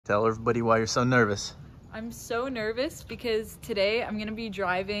Tell everybody why you're so nervous. I'm so nervous because today I'm gonna be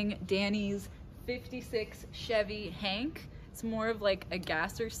driving Danny's 56 Chevy Hank. It's more of like a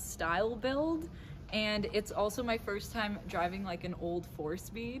gasser style build, and it's also my first time driving like an old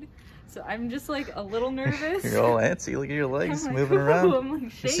 4-speed. So I'm just like a little nervous. You're all antsy. Look at your legs like, moving around. I'm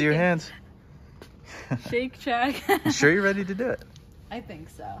like shaking. See your hands. Shake check. You sure you're ready to do it? I think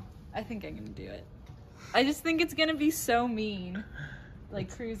so. I think I'm gonna do it. I just think it's gonna be so mean, like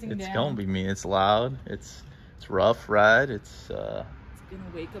cruising down. It's gonna be mean. It's loud. It's rough ride. It's gonna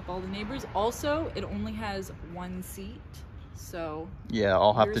wake up all the neighbors. Also, it only has one seat, so yeah,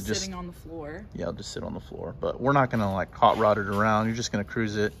 I'll have to just sitting on the floor. Yeah, I'll just sit on the floor. But we're not gonna like hot rod it around. You're just gonna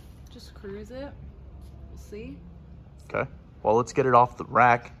cruise it. Just cruise it. We'll see. Okay. Well, let's get it off the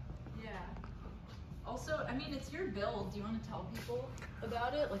rack. Yeah. Also, I mean, it's your build. Do you want to tell people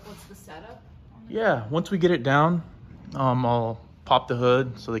about it? Like, what's the setup? Yeah. Once we get it down, I'll pop the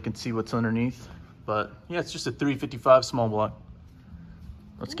hood so they can see what's underneath. But yeah, it's just a 355 small block.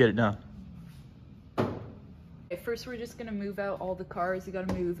 Let's get it done. Okay, first, we're just gonna move out all the cars. You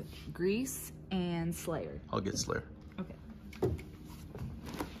gotta move Grease and Slayer. I'll get Slayer. Okay.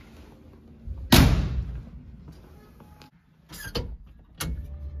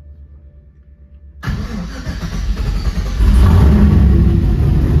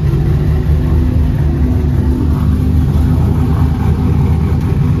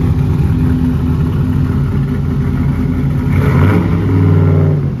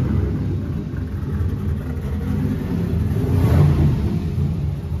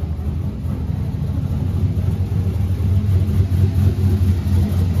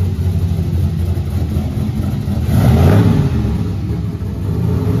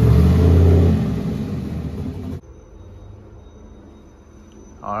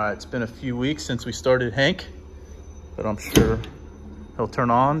 All right, it's been a few weeks since we started Hank, but I'm sure he'll turn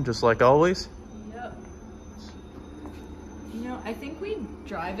on just like always. Yep. You know, I think we'd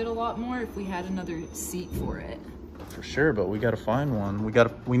drive it a lot more if we had another seat for it. For sure, but we gotta find one.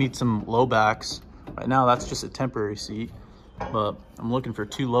 We need some low backs. Right now, that's just a temporary seat, but I'm looking for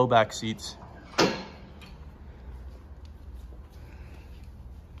 2 low back seats.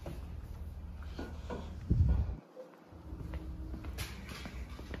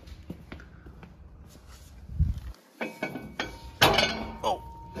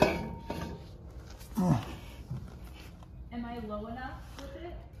 Am I low enough with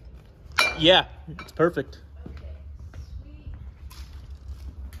it? Yeah, it's perfect. Okay, sweet.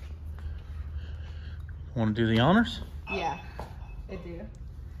 Want to do the honors? Yeah, I do.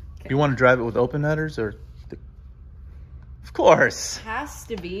 Okay. You want to drive it with open headers or? Of course. Has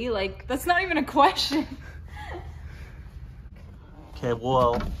to be, like, that's not even a question. Okay,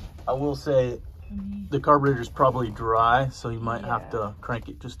 well, I will say the carburetor's probably dry, so you might have to crank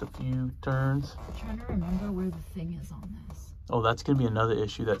it just a few turns. I'm trying to remember where the thing is on this. Oh, that's gonna be another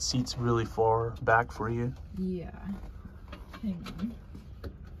issue. That seat's really far back for you. Yeah. Hang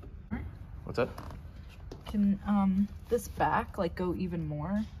on. What's that? Can this back like go even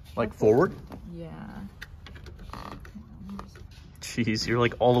more? Like forward? Yeah. Jeez, you're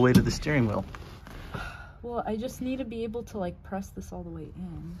like all the way to the steering wheel. Well, I just need to be able to like press this all the way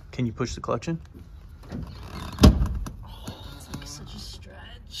in. Can you push the clutch in? Oh, it's like such a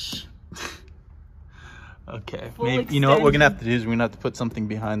stretch. Okay, Full maybe, you know what we're gonna extension. have to do is we're gonna have to put something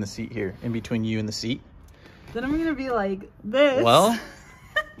behind the seat here, in between you and the seat. Then I'm gonna be like this. Well,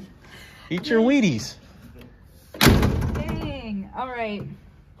 eat your Wheaties. Dang. All right.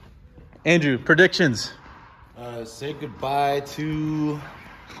 Andrew, predictions. Say goodbye to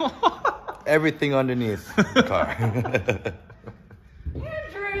everything underneath the car.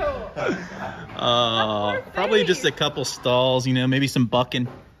 Andrew. Probably just a couple stalls, you know, maybe some bucking.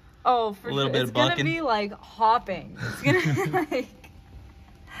 Oh, for A little sure. bit It's of gonna bucking. be like hopping. It's gonna like.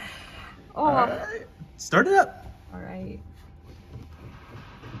 Oh. All right. Start it up. All right.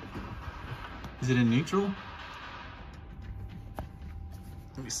 Is it in neutral?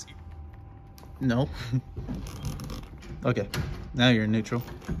 Let me see. No. Okay, now you're in neutral.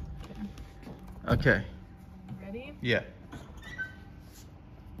 Okay. Ready? Yeah.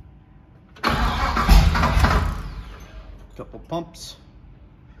 Couple pumps.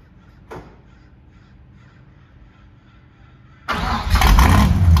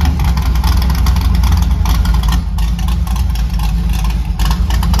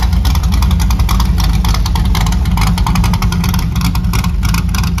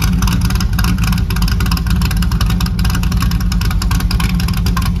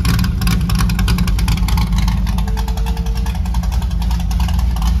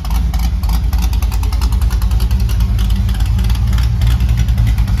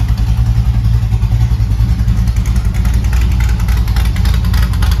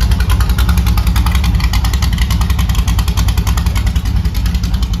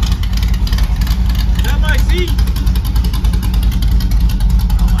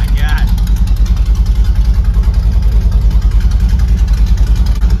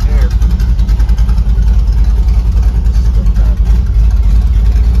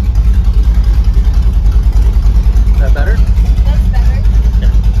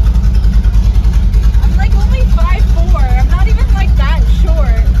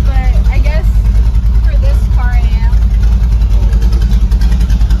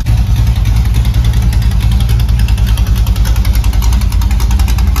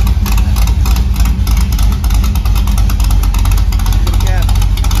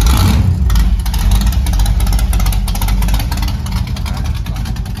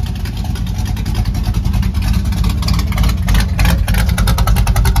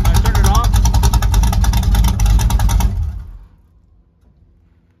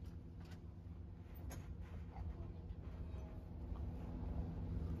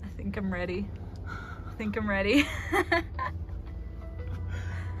 ready.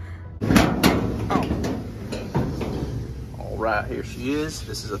 All right, here she is.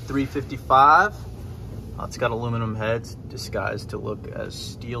 This is a 355. It's got aluminum heads disguised to look as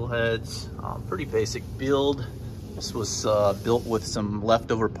steel heads. Pretty basic build. This was built with some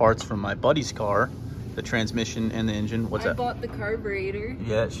leftover parts from my buddy's car, the transmission and the engine. What's that? I bought the carburetor.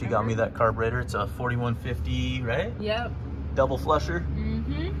 Yeah, she got me that carburetor. It's a 4150, right? Yep. Double flusher.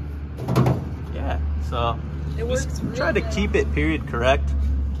 Mm-hmm. Yeah, so It works real try to good. keep it period correct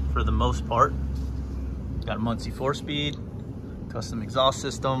for the most part. Got a Muncie 4-speed, custom exhaust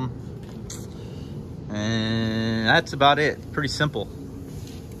system, and that's about it. Pretty simple.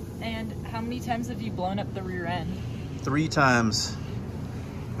 And how many times have you blown up the rear end? 3 times,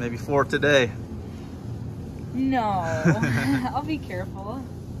 maybe 4 today. No. I'll be careful.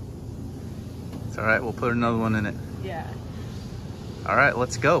 It's all right, we'll put another one in it. Yeah. All right,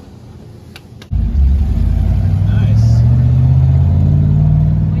 let's go.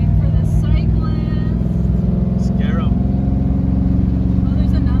 Wait for the cyclist. Scare 'em. Oh,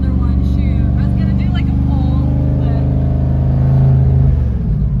 there's another one. Shoot. I was gonna do like a poll,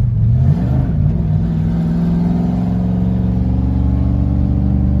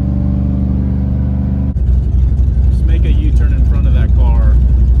 Just make a U-turn in front of that car.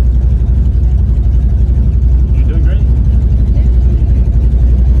 You're doing great.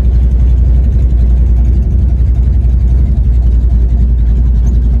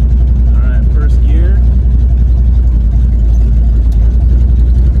 All right, first gear.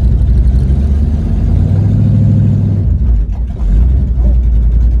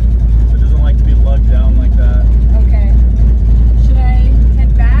 So it doesn't like to be lugged down like that. Okay. Should I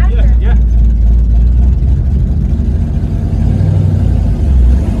head back? Yeah, or? yeah.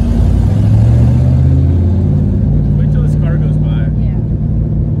 Wait till this car goes by. Yeah.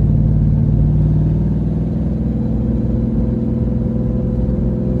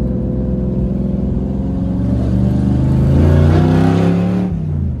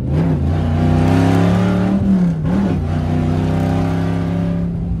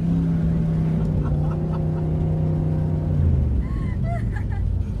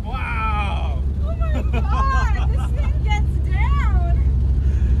 Wow! Oh my god, this thing gets down.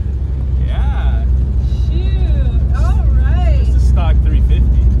 Yeah, Shoot. Alright. it's a stock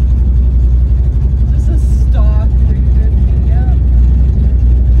 350. This is stock 350. Yep.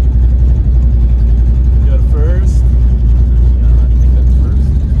 Go to first. Yeah, I think that's first.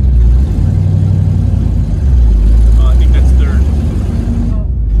 Oh, I think that's third. Oh.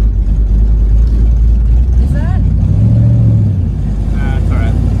 Is that? That's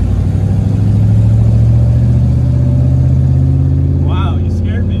alright. Wow, you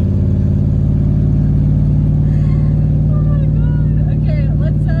scared me. Oh my god. Okay,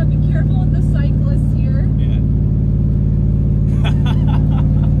 let's be careful with the cyclists here. Yeah.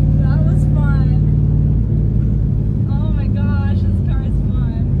 That was fun. Oh my gosh, this car is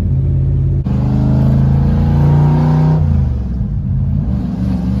fun.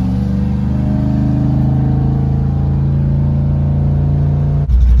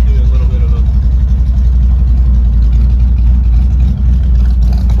 Do a little bit of a.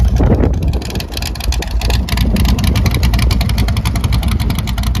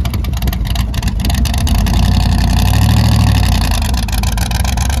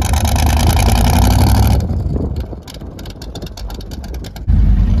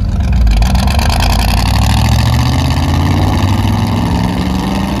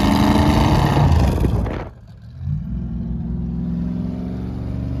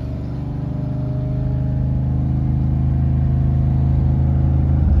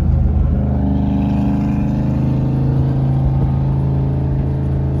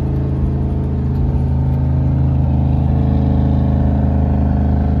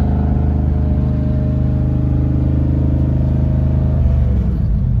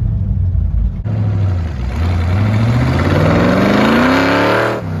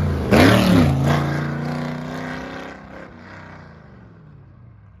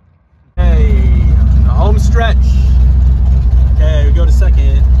 Hey, the home stretch. Okay, we go to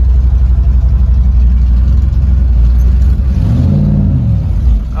second.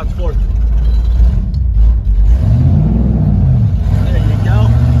 That's fourth. There you go.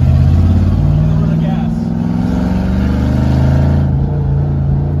 A little gas.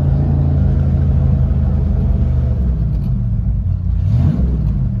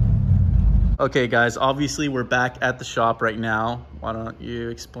 Okay guys, obviously we're back at the shop right now. Why don't you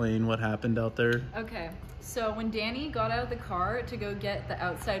explain what happened out there? Okay, so when Danny got out of the car to go get the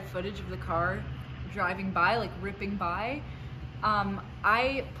outside footage of the car driving by, like ripping by,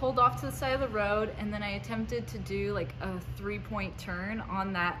 I pulled off to the side of the road, and then I attempted to do like a 3-point turn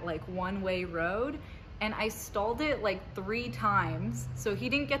on that like one-way road, and I stalled it like 3 times. So he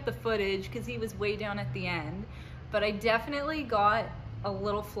didn't get the footage because he was way down at the end, but I definitely got a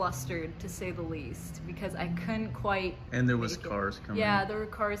little flustered, to say the least, because I couldn't quite. And there was cars coming. Yeah, there were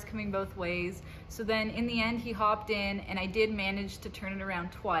cars coming both ways. So then in the end he hopped in, and I did manage to turn it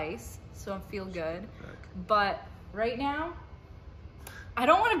around twice, so I feel good. But right now, I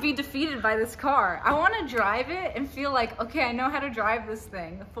don't want to be defeated by this car. I want to drive it and feel like, okay, I know how to drive this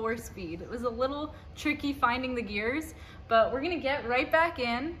thing, the 4-speed. It was a little tricky finding the gears, but we're gonna get right back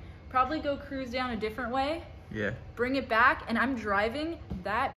in, probably go cruise down a different way. Yeah. Bring it back, and I'm driving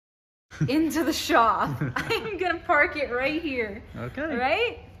that into the shop. I'm gonna park it right here. Okay.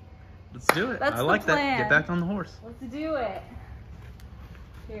 Right? Let's do it. That's I like the plan. that. Get back on the horse. Let's do it.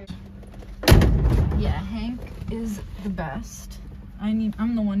 Here. Yeah, Hank is the best.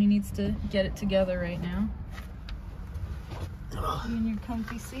 I'm the one who needs to get it together right now. You in your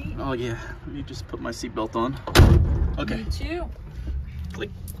comfy seat? Oh yeah. Let me just put my seatbelt on. Okay. Me too. Click.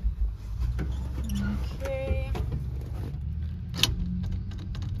 Okay.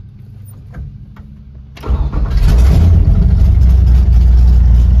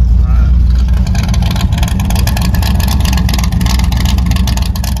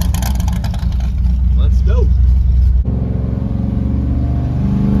 Let's go.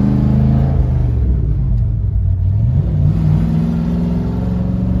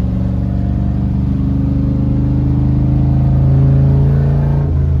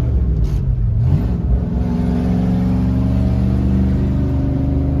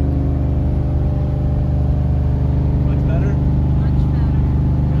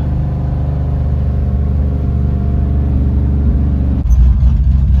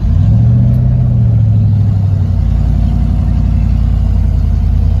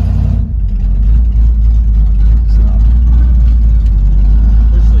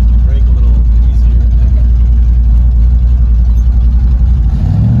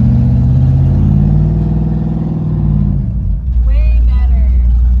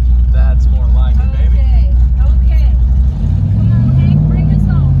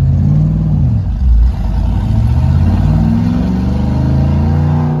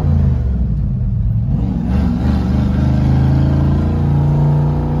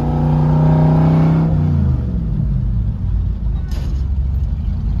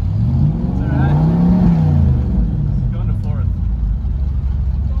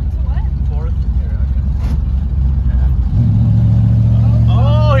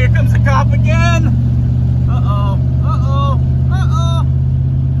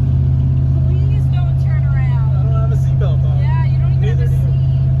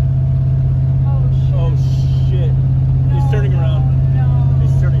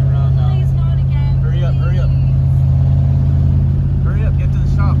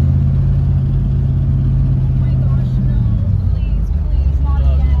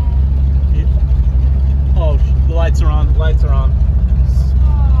 Lights are on.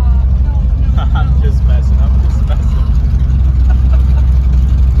 I'm just messing.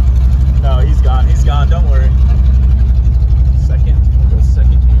 No, he's gone. He's gone. Don't worry. Second. We'll go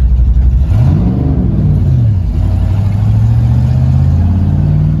second here.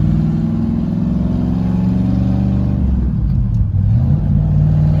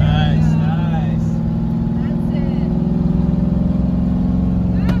 Nice, nice. That's it.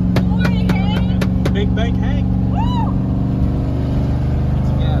 Good boy, Hank. Big Bank Hank. Woo! Need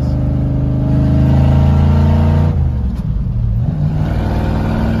some gas.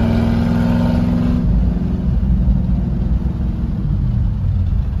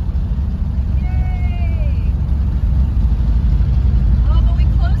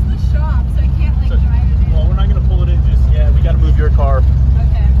 Your car. Okay.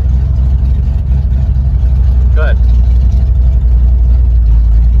 Good.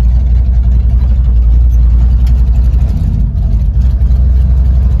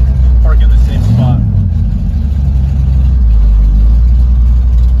 Park in the same spot.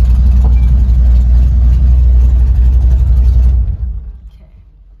 Okay.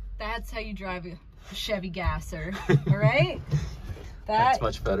 That's how you drive a Chevy gasser. All right? That's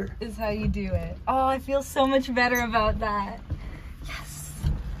much better. Is how you do it. Oh, I feel so much better about that. Yes.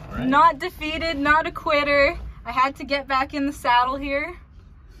 All right. Not defeated, not a quitter. I had to get back in the saddle here.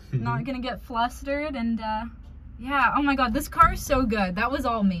 Not gonna get flustered, and yeah, oh my god, this car is so good. That was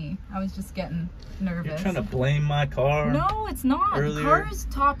all me. I was just getting nervous. You're trying to blame my car? No, it's not. Earlier. The car is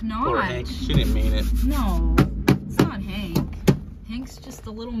top notch. Poor Hank. She didn't mean it. No, it's not Hank. Hank's just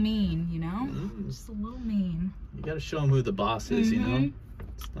a little mean, you know? Just a little mean. You gotta show him who the boss is, you know?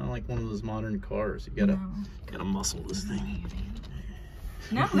 It's not like one of those modern cars. You gotta muscle this thing.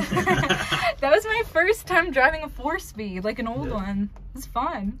 No, that was my first time driving a 4-speed, like an old one. It was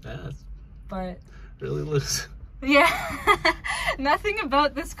fun. Yeah, but really loose. Yeah, nothing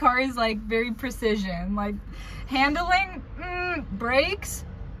about this car is like very precision. Like handling, brakes,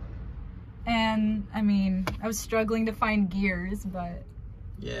 and I mean, I was struggling to find gears, but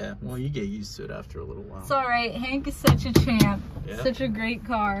yeah, well, you get used to it after a little while. It's all right. Hank is such a champ. Yeah. Such a great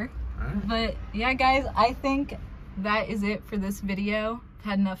car. All right. But yeah, guys, I think that is it for this video.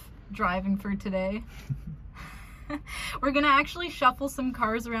 Had enough driving for today. We're gonna actually shuffle some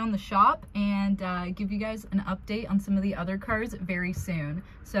cars around the shop and give you guys an update on some of the other cars very soon.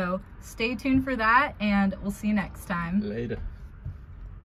 So stay tuned for that, and we'll see you next time. Later.